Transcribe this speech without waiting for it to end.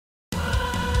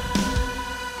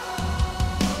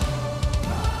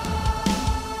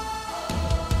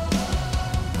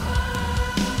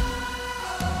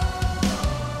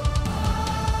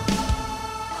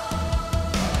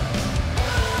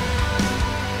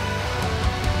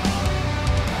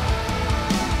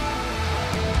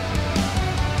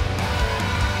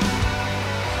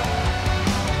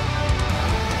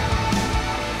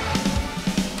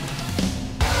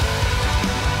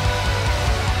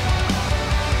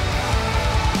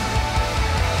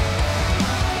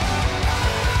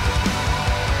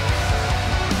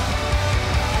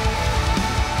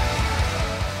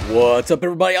What's up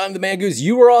everybody, I'm the Mangoose,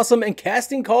 you are awesome, and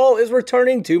Casting Call is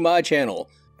returning to my channel.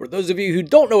 For those of you who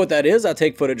don't know what that is, I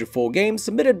take footage of full games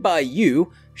submitted by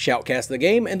you, shoutcast the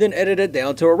game, and then edit it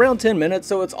down to around 10 minutes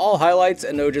so it's all highlights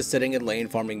and no just sitting in lane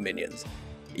farming minions.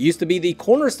 It used to be the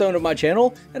cornerstone of my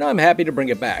channel, and I'm happy to bring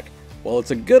it back. While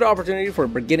it's a good opportunity for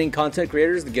beginning content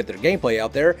creators to get their gameplay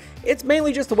out there, it's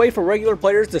mainly just a way for regular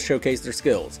players to showcase their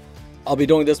skills. I'll be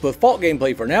doing this with Fault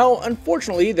gameplay for now.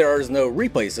 Unfortunately, there is no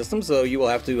replay system, so you will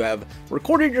have to have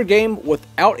recorded your game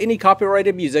without any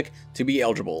copyrighted music to be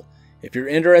eligible. If you're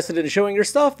interested in showing your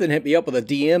stuff, then hit me up with a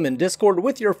DM in Discord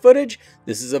with your footage.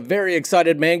 This is a very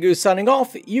excited Mangoose signing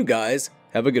off. You guys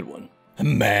have a good one.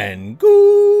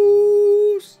 Mangoose!